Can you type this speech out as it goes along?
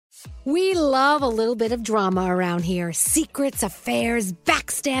We love a little bit of drama around here. Secrets, affairs,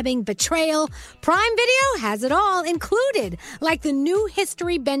 backstabbing, betrayal. Prime Video has it all included, like the new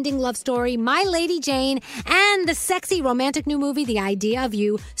history-bending love story, My Lady Jane, and the sexy romantic new movie, The Idea of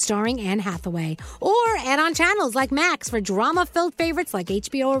You, starring Anne Hathaway. Or add-on channels like Max for drama-filled favorites like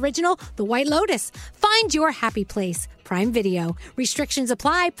HBO original, The White Lotus. Find your happy place. Prime Video. Restrictions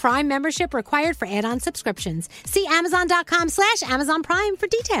apply. Prime membership required for add-on subscriptions. See Amazon.com/Amazon Prime for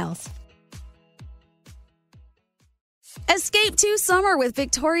details. Escape to summer with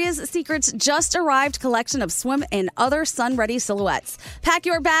Victoria's Secret's just arrived collection of swim and other sun-ready silhouettes. Pack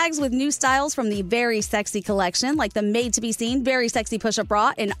your bags with new styles from the Very Sexy collection, like the made-to-be-seen Very Sexy push-up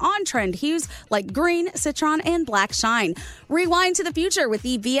bra, and on-trend hues like green, citron, and black shine. Rewind to the future with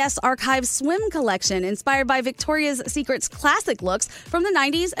the VS Archive swim collection, inspired by Victoria's Secret's classic looks from the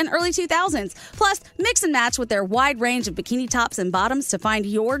 90s and early 2000s. Plus, mix and match with their wide range of bikini tops and bottoms to find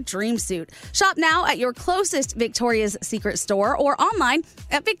your dream suit. Shop now at your closest Victoria's Secret store or online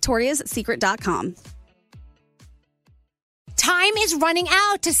at victoriassecret.com. Time is running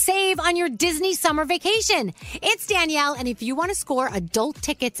out to save on your Disney summer vacation. It's Danielle, and if you want to score adult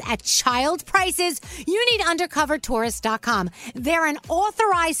tickets at child prices, you need UndercoverTourist.com. They're an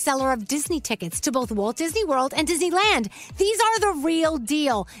authorized seller of Disney tickets to both Walt Disney World and Disneyland. These are the real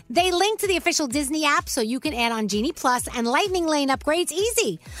deal. They link to the official Disney app so you can add on Genie Plus and Lightning Lane upgrades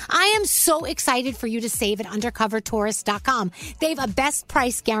easy. I am so excited for you to save at UndercoverTourist.com. They have a best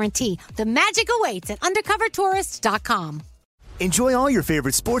price guarantee. The magic awaits at UndercoverTourist.com. Enjoy all your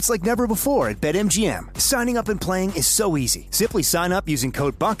favorite sports like never before at BetMGM. Signing up and playing is so easy. Simply sign up using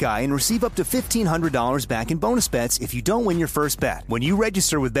code Buckeye and receive up to $1,500 back in bonus bets if you don't win your first bet. When you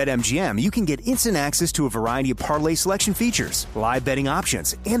register with BetMGM, you can get instant access to a variety of parlay selection features, live betting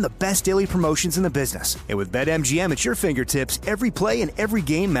options, and the best daily promotions in the business. And with BetMGM at your fingertips, every play and every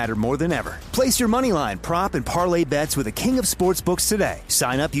game matter more than ever. Place your moneyline, prop, and parlay bets with the king of sportsbooks today.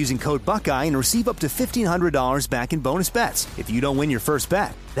 Sign up using code Buckeye and receive up to $1,500 back in bonus bets if you don't win your first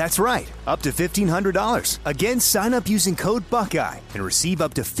bet. That's right, up to $1,500. Again, sign up using code Buckeye and receive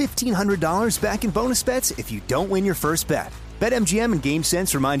up to $1,500 back in bonus bets if you don't win your first bet. BetMGM and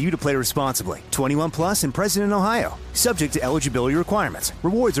GameSense remind you to play responsibly. 21 plus and present in Ohio. Subject to eligibility requirements.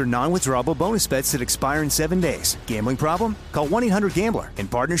 Rewards are non-withdrawable bonus bets that expire in 7 days. Gambling problem? Call 1-800-GAMBLER in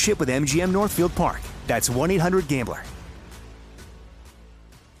partnership with MGM Northfield Park. That's 1-800-GAMBLER.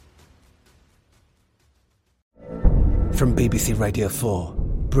 From BBC Radio 4,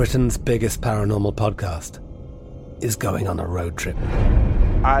 Britain's biggest paranormal podcast is going on a road trip.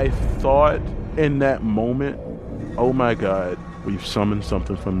 I thought in that moment, oh my God, we've summoned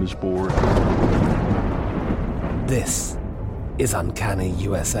something from this board. This is Uncanny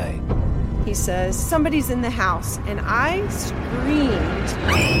USA. He says, somebody's in the house, and I screamed.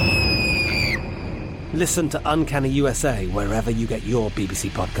 Listen to Uncanny USA wherever you get your BBC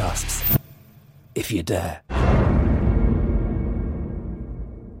podcasts, if you dare.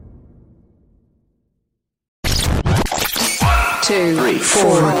 2, 3,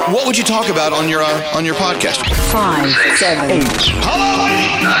 4. What would you talk about on your podcast? 5, 7, 8. Hello?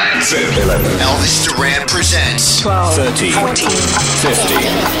 9, 10, 11. Elvis Duran presents 12, 13, 14, 15.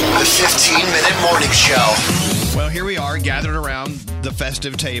 The 15-minute morning show. Well, here we are gathered around the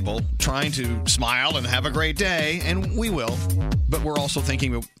festive table, trying to smile and have a great day, and we will. But we're also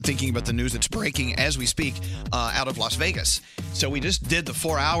thinking about the news that's breaking as we speak out of Las Vegas. So we just did the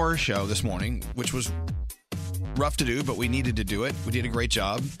 4-hour show this morning, which was rough to do, but we needed to do it. We did a great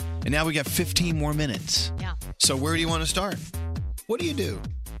job. And now we got 15 more minutes. Yeah. So where do you want to start? What do you do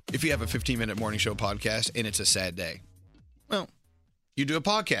if you have a 15-minute morning show podcast and it's a sad day? Well, you do a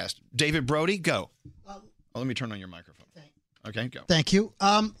podcast. David Brody, go. Let me turn on your microphone. Okay, go. Thank you.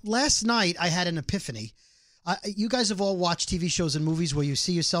 Last night, I had an epiphany. You guys have all watched TV shows and movies where you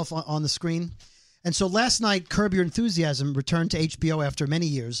see yourself on the screen. And so last night, Curb Your Enthusiasm returned to HBO after many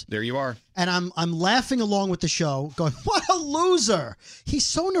years. There you are. And I'm laughing along with the show, going, what a loser. He's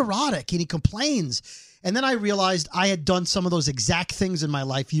so neurotic, and he complains. And then I realized I had done some of those exact things in my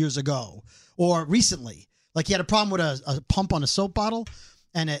life years ago or recently. Like he had a problem with a pump on a soap bottle,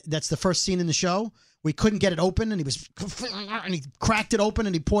 and that's the first scene in the show. We couldn't get it open, and he cracked it open,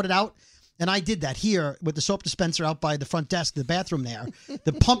 and he poured it out. And I did that here with the soap dispenser out by the front desk, the bathroom there.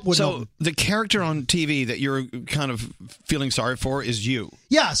 The pump wouldn't open. So the character on TV that you're kind of feeling sorry for is you.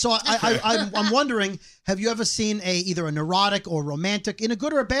 Yeah, so I'm wondering, have you ever seen either a neurotic or romantic, in a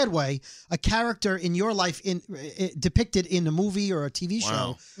good or a bad way, a character in your life depicted in a movie or a TV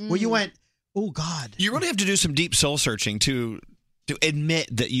show where you went, oh, God. You really have to do some deep soul searching to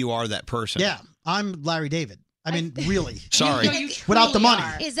admit that you are that person. Yeah, I'm Larry David. I mean, really. Sorry. Without the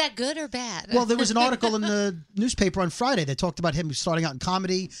money. Is that good or bad? Well, there was an article in the newspaper on Friday that talked about him starting out in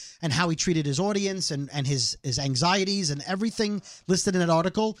comedy and how he treated his audience and his anxieties, and everything listed in that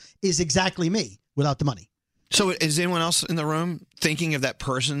article is exactly me without the money. So is anyone else in the room thinking of that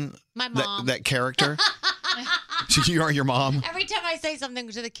person? My mom. That character? So you are your mom? Every time I say something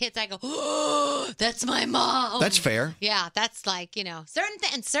to the kids, I go, oh, that's my mom. That's fair. Yeah, that's like,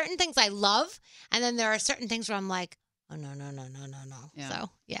 certain things I love, and then there are certain things where I'm like, oh, no. Yeah. So,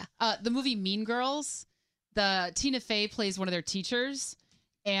 yeah. The movie Mean Girls, Tina Fey plays one of their teachers,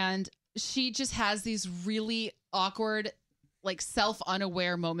 and she just has these really awkward, like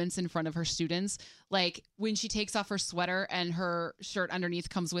self-unaware moments in front of her students. Like when she takes off her sweater and her shirt underneath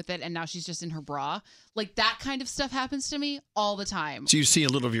comes with it, and now she's just in her bra. Like that kind of stuff happens to me all the time. So you see a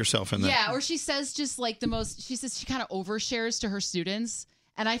little of yourself in that. Yeah, or she says just like she says she kind of overshares to her students.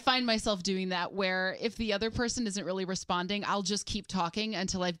 And I find myself doing that where if the other person isn't really responding, I'll just keep talking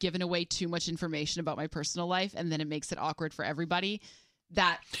until I've given away too much information about my personal life, and then it makes it awkward for everybody.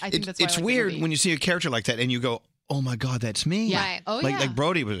 I think that's why it's I like weird the movie. when you see a character like that and you go, oh my God, that's me. Yeah. Right. Oh, like, yeah. like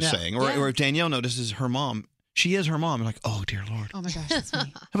Brody was Yeah. saying, or if Danielle notices her mom, she is her mom. You're like, oh dear Lord. Oh my gosh, that's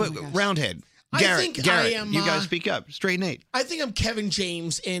me. How about Roundhead? I Garrett, think Garrett, I am, you guys speak up. Straight Nate. I think I'm Kevin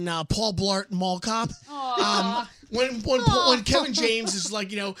James in Paul Blart Mall Cop. When Kevin James is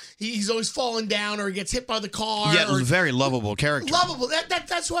like, he's always falling down or he gets hit by the car. Yeah, or, very lovable character. Lovable.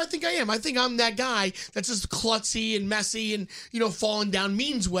 That's who I think I am. I think I'm that guy that's just klutzy and messy and, falling down,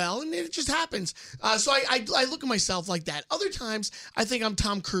 means well, and it just happens. So I look at myself like that. Other times, I think I'm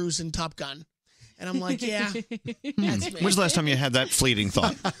Tom Cruise in Top Gun. And I'm like, yeah, that's me. When's the last time you had that fleeting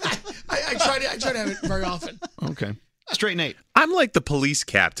thought? I try to have it very often. Okay. Straight Nate. I'm like the police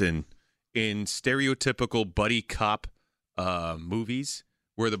captain in stereotypical buddy cop movies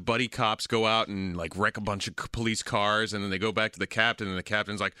where the buddy cops go out and like wreck a bunch of police cars, and then they go back to the captain, and the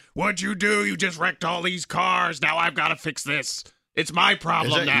captain's like, what'd you do? You just wrecked all these cars. Now I've got to fix this. It's my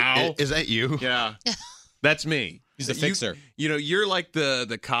problem now. Is that you? Yeah. That's me. He's the fixer. You're like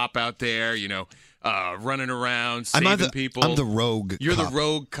the cop out there, running around, saving people. I'm the rogue You're cop. the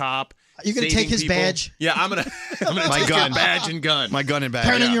rogue cop. You're going to take his badge? Yeah, I'm gonna My take gun. your badge and gun. My gun and badge.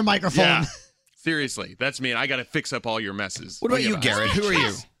 Turn in your microphone. Yeah. Seriously, that's me, and I got to fix up all your messes. What about you, Garrett? Who are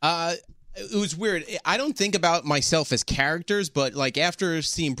you? It was weird. I don't think about myself as characters, but like after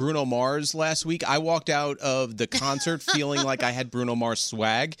seeing Bruno Mars last week, I walked out of the concert feeling like I had Bruno Mars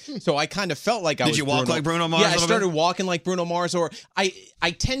swag. So I kind of felt like I was. Did you walk like Bruno Mars? Yeah, I started walking like Bruno Mars. Or I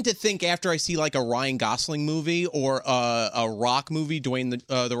tend to think after I see like a Ryan Gosling movie or a Rock movie, Dwayne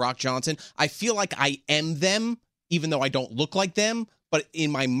the Rock Johnson, I feel like I am them, even though I don't look like them. But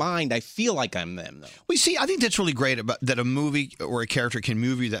in my mind, I feel like I'm them, though. Well, see, I think that's really great about that a movie or a character can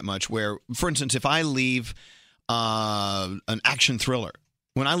move you that much. Where, for instance, if I leave an action thriller,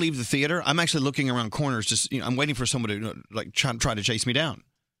 when I leave the theater, I'm actually looking around corners. Just I'm waiting for someone to like try to chase me down,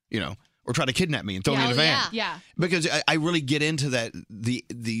 or try to kidnap me and throw me in a van. Yeah. Because I really get into that the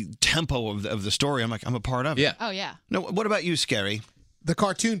tempo of the story. I'm a part of it. Yeah. Oh, yeah. No, what about you, Scary? The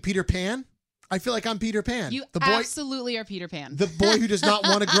cartoon Peter Pan. I feel like I'm Peter Pan. You the boy, absolutely are Peter Pan. the boy who does not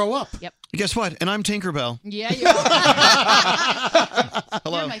want to grow up. Yep. Guess what? And I'm Tinkerbell. Yeah, you are.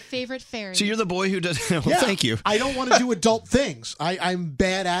 Hello. You're my favorite fairy. So you're the boy who does. Well, Yeah. thank you. I don't want to do adult things. I'm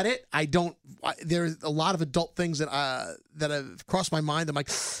bad at it. There's a lot of adult things that have crossed my mind. I'm like,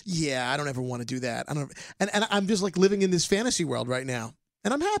 yeah, I don't ever want to do that. And I'm just like living in this fantasy world right now,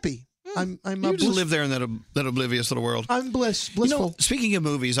 and I'm happy. I'm You just live there in that oblivious little world. I'm blissful. Speaking of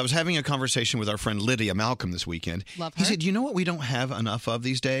movies, I was having a conversation with our friend Lydia Malcolm this weekend. Love her. He said, you know what we don't have enough of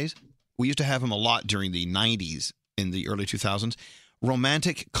these days? We used to have them a lot during the 90s, in the early 2000s.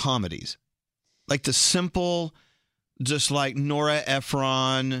 Romantic comedies. Like the simple, just like Nora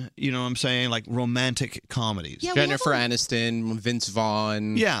Ephron, you know what I'm saying? Like romantic comedies. Yeah, Jennifer Aniston, Vince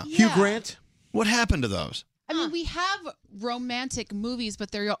Vaughn. Yeah. Hugh Grant. What happened to those? I mean, we have romantic movies,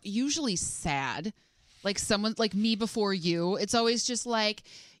 but they're usually sad. Like someone like Me Before You. It's always just like,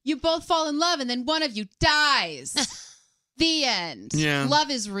 you both fall in love and then one of you dies. The end. Yeah.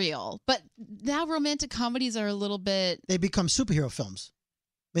 Love is real. But now romantic comedies are a little bit... They become superhero films.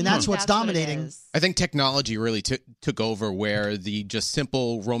 I mean, that's what's dominating. I think technology really took over where the just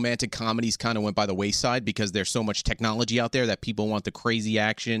simple romantic comedies kind of went by the wayside because there's so much technology out there that people want the crazy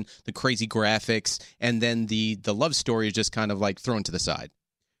action, the crazy graphics, and then the love story is just kind of like thrown to the side.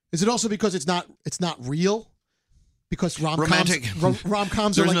 Is it also because it's not real? Because rom-coms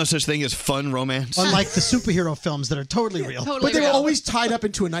are There's like, no such thing as fun romance. Unlike the superhero films that are totally real. but they were always tied up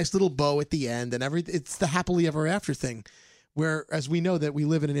into a nice little bow at the end, and it's the happily ever after thing. where, as we know, that we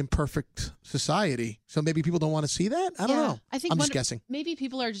live in an imperfect society. So maybe people don't want to see that. I don't know. I think I'm just guessing. Maybe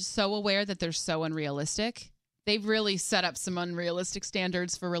people are just so aware that they're so unrealistic. They've really set up some unrealistic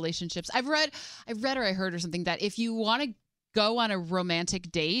standards for relationships. I've read or I heard or something that if you want to go on a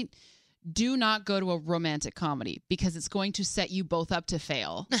romantic date, do not go to a romantic comedy because it's going to set you both up to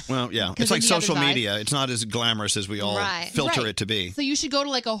fail. Well, yeah. It's like social media. It's not as glamorous as we all filter it to be. So you should go to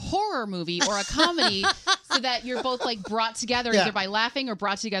like a horror movie or a comedy so that you're both like brought together either by laughing or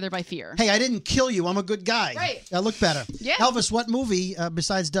brought together by fear. Hey, I didn't kill you. I'm a good guy. Right. I look better. Yeah. Elvis, what movie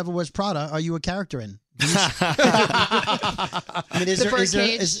besides Devil Wears Prada are you a character in? I mean, is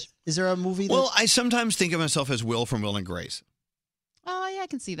there a movie? Well, I sometimes think of myself as Will from Will and Grace. Oh, yeah, I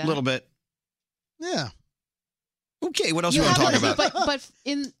can see that. A little bit. Yeah. Okay, what else do you want to talk about? But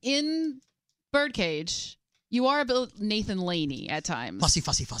in Birdcage, you are a bit Nathan Laney at times. Fussy.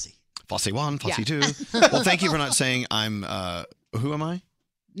 Fussy 1, Fussy 2. Well, thank you for not saying I'm, who am I?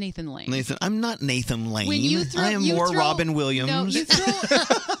 Nathan Lane. I'm not Nathan Lane. I am more Robin Williams. No,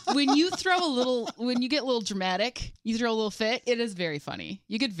 when you get a little dramatic, you throw a little fit, it is very funny.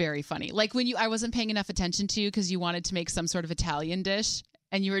 You get very funny. Like when I wasn't paying enough attention to you because you wanted to make some sort of Italian dish.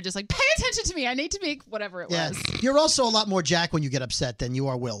 And you were just like, pay attention to me. I need to make whatever it was. You're also a lot more Jack when you get upset than you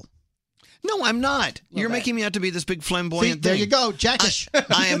are Will. No, I'm not. You're making me out to be this big flamboyant there thing. you go, Jackish.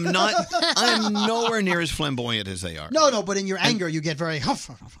 I am not. I am nowhere near as flamboyant as they are. No, but in your anger, you get very huff.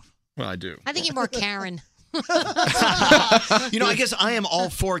 Well, I do. I think you're more Karen. I guess I am all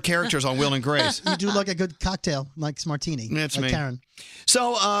four characters on Will and Grace. You do look a good cocktail, Mike's Martini. That's like me. Karen.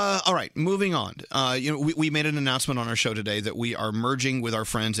 So, all right, moving on. We made an announcement on our show today that we are merging with our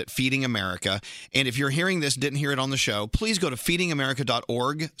friends at Feeding America. And if you're hearing this, didn't hear it on the show, please go to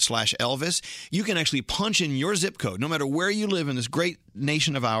feedingamerica.org/Elvis. You can actually punch in your zip code, no matter where you live in this great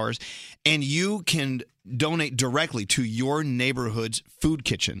nation of ours, and you can donate directly to your neighborhood's food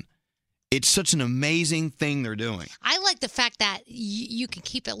kitchen. It's such an amazing thing they're doing. I like the fact that you can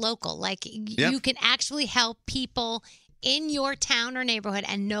keep it local. Like you can actually help people in your town or neighborhood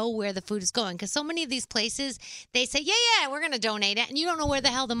and know where the food is going. Because so many of these places, they say, yeah, we're going to donate it. And you don't know where the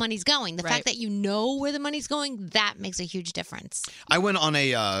hell the money's going. The fact that you know where the money's going, that makes a huge difference. I went on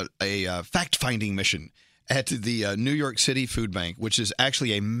a fact-finding mission at the New York City Food Bank, which is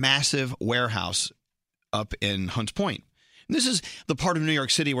actually a massive warehouse up in Hunts Point. This is the part of New York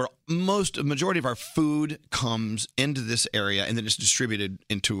City where majority of our food comes into this area and then it's distributed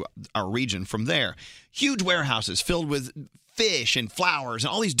into our region from there. Huge warehouses filled with fish and flowers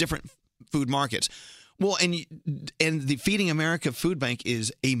and all these different food markets. Well, and the Feeding America Food Bank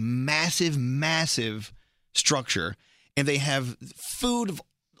is a massive, massive structure, and they have food of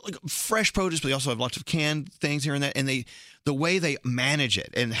like fresh produce, but they also have lots of canned things here and that. And the way they manage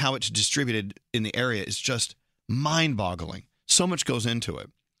it and how it's distributed in the area is just mind-boggling. So much goes into it.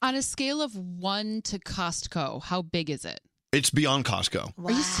 On a scale of 1 to Costco, how big is it? It's beyond Costco. Wow.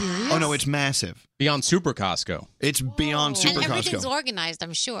 Are you serious? Oh, no, it's massive. Beyond Super Costco. It's beyond Super Costco. And everything's organized,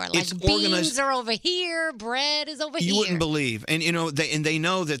 I'm sure. Like It's beans organized. are over here, bread is over here. You wouldn't believe. And, they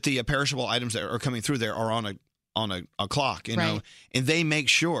know that the perishable items that are coming through there are on a clock, know, and they make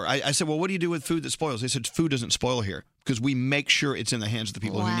sure. I said, well, what do you do with food that spoils? They said, food doesn't spoil here because we make sure it's in the hands of the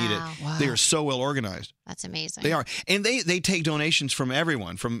people who need it. Wow. They are so well organized. That's amazing. They are, and they take donations from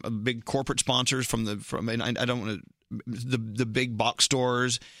everyone, from big corporate sponsors, and I don't want to, the big box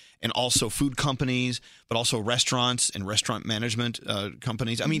stores, and also food companies, but also restaurants and restaurant management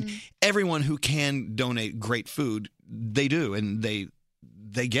companies. I mean, everyone who can donate great food, they do, and they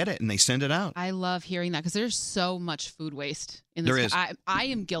get it and they send it out. I love hearing that because there's so much food waste in this. There is. I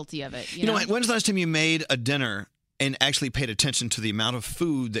am guilty of it. You know, when's the last time you made a dinner and actually paid attention to the amount of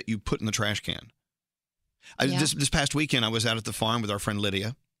food that you put in the trash can? This past weekend, I was out at the farm with our friend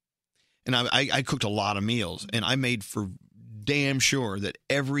Lydia, and I cooked a lot of meals, and I made for damn sure that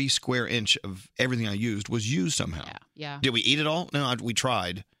every square inch of everything I used was used somehow. Yeah. Did we eat it all? No, we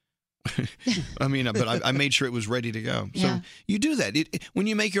tried. I mean, but I made sure it was ready to go. So you do that. When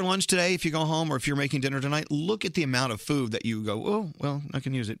you make your lunch today, if you go home or if you're making dinner tonight, look at the amount of food that you go, oh, well, I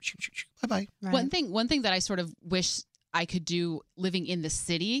can use it. Bye-bye. Right. One thing that I sort of wish I could do living in the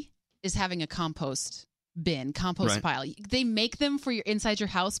city is having a compost pile. They make them for inside your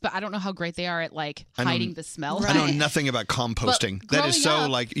house, but I don't know how great they are at like hiding the smell. I know nothing about composting. That is so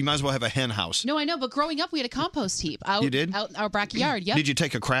like you might as well have a hen house. No, I know, but growing up we had a compost heap out. You did? Out in our backyard. Yep. Did you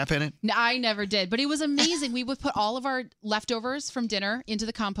take a crap in it? No, I never did, but it was amazing. We would put all of our leftovers from dinner into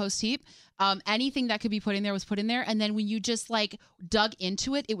the compost heap. Anything that could be put in there was put in there. And then when you just like dug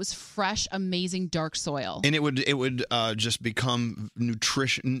into it, it was fresh, amazing dark soil. And it would just become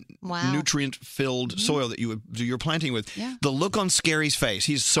nutrient-filled soil that you're planting with. Yeah. The look on Scary's face,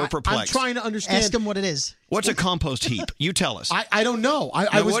 he's so perplexed. I'm trying to understand. Ask him what it is. What's a compost heap? You tell us. I don't know.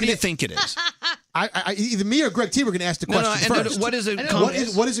 What do you think it is? Either me or Greg T were going to ask the question first. What is a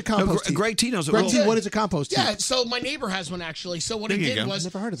what is a compost heap? Greg T knows. Greg T, what is a compost heap? Yeah, so my neighbor has one actually. So what There he you did go. was,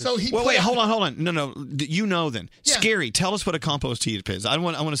 Never heard of this. so he Well, put wait, out- hold on. No, you know then. Yeah. Scary, tell us what a compost heap is. I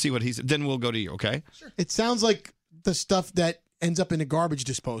want to see what he's. Then we'll go to you, okay? It sounds like the stuff that ends up in a garbage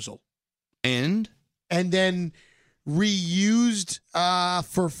disposal And then reused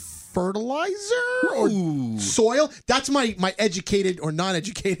for fertilizer or soil. That's my educated or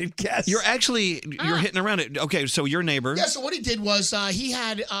non-educated guess. you're hitting around it. Okay, so your neighbor. Yeah, so what he did was he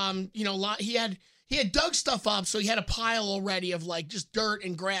had he had dug stuff up, so he had a pile already of like just dirt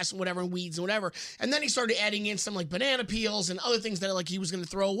and grass and whatever and weeds and whatever. And then he started adding in some like banana peels and other things that like he was going to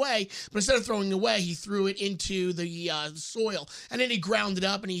throw away. But instead of throwing it away, he threw it into the soil, and then he ground it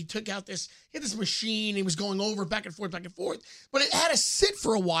up and he took out this. He had this machine. He was going over back and forth, but it had to sit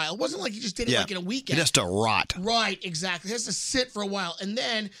for a while. It wasn't like he just did it like in a weekend. It has to rot. Right, exactly. It has to sit for a while, and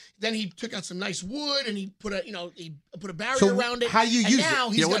then he took out some nice wood and he put a barrier around it. How do you and use now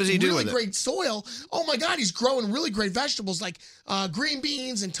it? he's what got does he some do really with it? great soil. Oh my God, he's growing really great vegetables like green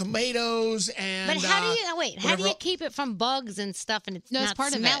beans and tomatoes and. But how do you How do you whatever- keep it from bugs and stuff and it's No, it's not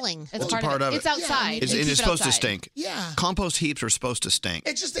part smelling? of it. It's part of it. It's outside. It's, They and keep it's it supposed to outside. stink. Yeah. Compost heaps are supposed to stink.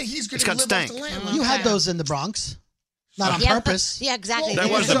 It's just that he's going It's to got live stank. off the land. You had those in the Bronx. Not on Yeah, purpose. Yeah, exactly.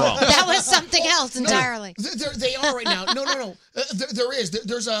 That was the Bronx. That was something else No, entirely. They are right now. No. There is.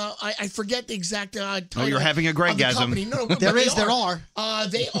 There's a. I forget the exact title. you're having a of the Gregasm. company. No, but There they is, there are.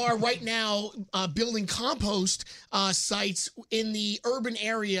 They are right now building compost sites in the urban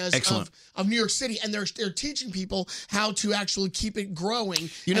areas Excellent. of New York City, and they're teaching people how to actually keep it growing.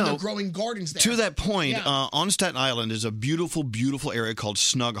 You and know, they're growing gardens there. To that point, Yeah. on Staten Island is a beautiful, beautiful area called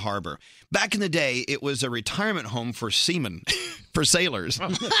Snug Harbor. Back in the day, it was a retirement home for seamen, for sailors.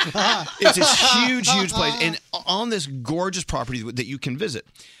 It's this huge, huge place. And on this gorgeous property that you can visit,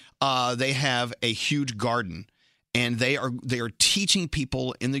 they have a huge garden. And they are teaching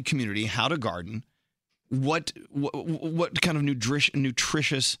people in the community how to garden, what kind of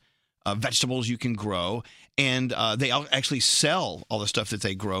nutritious vegetables you can grow. And they actually sell all the stuff that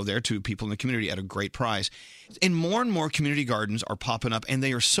they grow there to people in the community at a great price. And more community gardens are popping up, and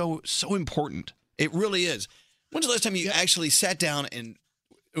they are so important. It really is. When's the last time you actually sat down and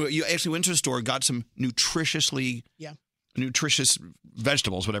you actually went to a store, got some nutritious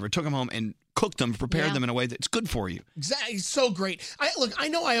vegetables, whatever, took them home and cooked them, prepared them in a way that's good for you? Exactly, it's so great. I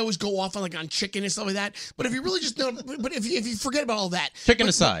know I always go off on chicken and stuff like that, but if you really just know, but if you forget about all that, Chicken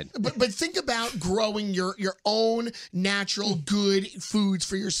aside. but think about growing your own natural good foods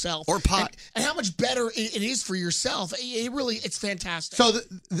for yourself, or pot, and how much better it is for yourself. It's fantastic. So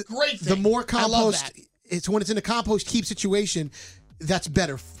great the thing. more I love compost, that. it's when it's in a compost heap situation, that's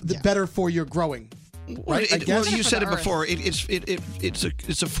better. Better for your growing. Right? I guess. You said it before. It's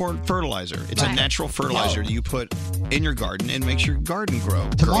a fertilizer. It's a natural fertilizer that you put in your garden and makes your garden grow.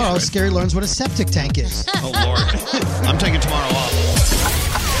 Tomorrow, Scary learns what a septic tank is. Oh, Lord. I'm taking tomorrow off.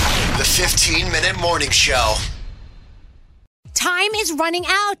 The 15-minute morning show. Time is running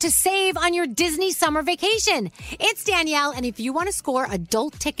out to save on your Disney summer vacation. It's Danielle, and if you want to score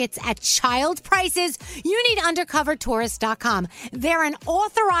adult tickets at child prices, you need UndercoverTourist.com. They're an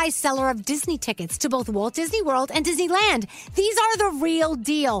authorized seller of Disney tickets to both Walt Disney World and Disneyland. These are the real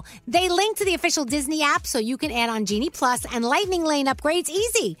deal. They link to the official Disney app so you can add on Genie Plus and Lightning Lane upgrades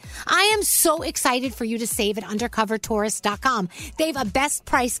easy. I am so excited for you to save at UndercoverTourist.com. They've a best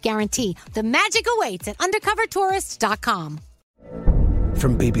price guarantee. The magic awaits at UndercoverTourist.com.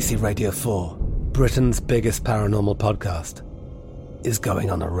 From BBC Radio 4, Britain's biggest paranormal podcast is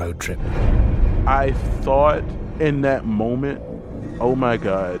going on a road trip. I thought in that moment, oh my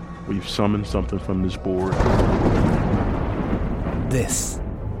God, we've summoned something from this board. This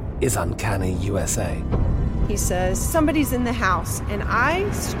is Uncanny USA. He says, somebody's in the house, and I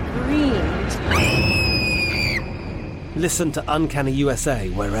screamed. Listen to Uncanny USA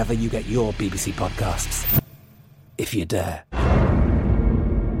wherever you get your BBC podcasts, if you dare.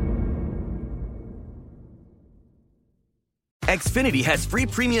 Xfinity has free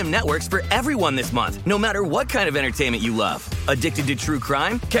premium networks for everyone this month, no matter what kind of entertainment you love. Addicted to true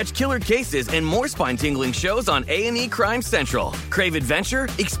crime? Catch killer cases and more spine-tingling shows on A&E Crime Central. Crave adventure?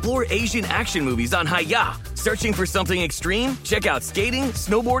 Explore Asian action movies on Hi-YAH. Searching for something extreme? Check out skating,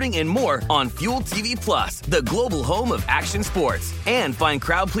 snowboarding, and more on Fuel TV Plus, the global home of action sports. And find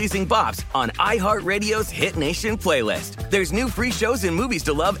crowd-pleasing bops on iHeartRadio's Hit Nation playlist. There's new free shows and movies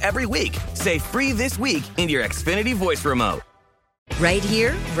to love every week. Say free this week in your Xfinity voice remote. Right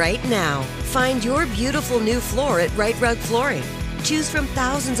here, right now. Find your beautiful new floor at Right Rug Flooring. Choose from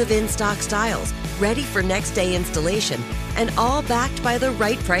thousands of in-stock styles, ready for next day installation, and all backed by the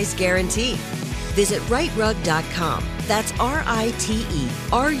right price guarantee. Visit rightrug.com. That's RITERUG.com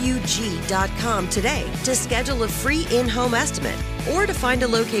today to schedule a free in-home estimate or to find a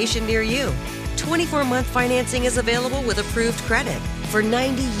location near you. 24-month financing is available with approved credit. For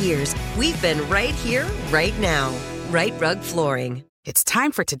 90 years, we've been right here, right now. Right Rug Flooring. It's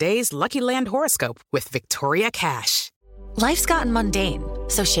time for today's Lucky Land horoscope with Victoria Cash. Life's gotten mundane,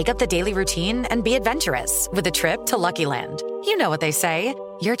 so shake up the daily routine and be adventurous with a trip to Lucky Land. You know what they say,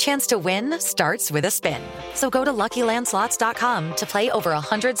 your chance to win starts with a spin. So go to LuckyLandSlots.com to play over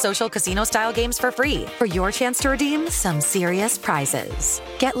 100 social casino-style games for free for your chance to redeem some serious prizes.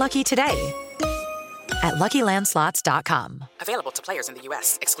 Get lucky today at LuckyLandSlots.com. Available to players in the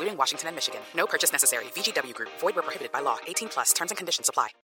U.S., excluding Washington and Michigan. No purchase necessary. VGW Group. Void where prohibited by law. 18+. Terms and conditions apply.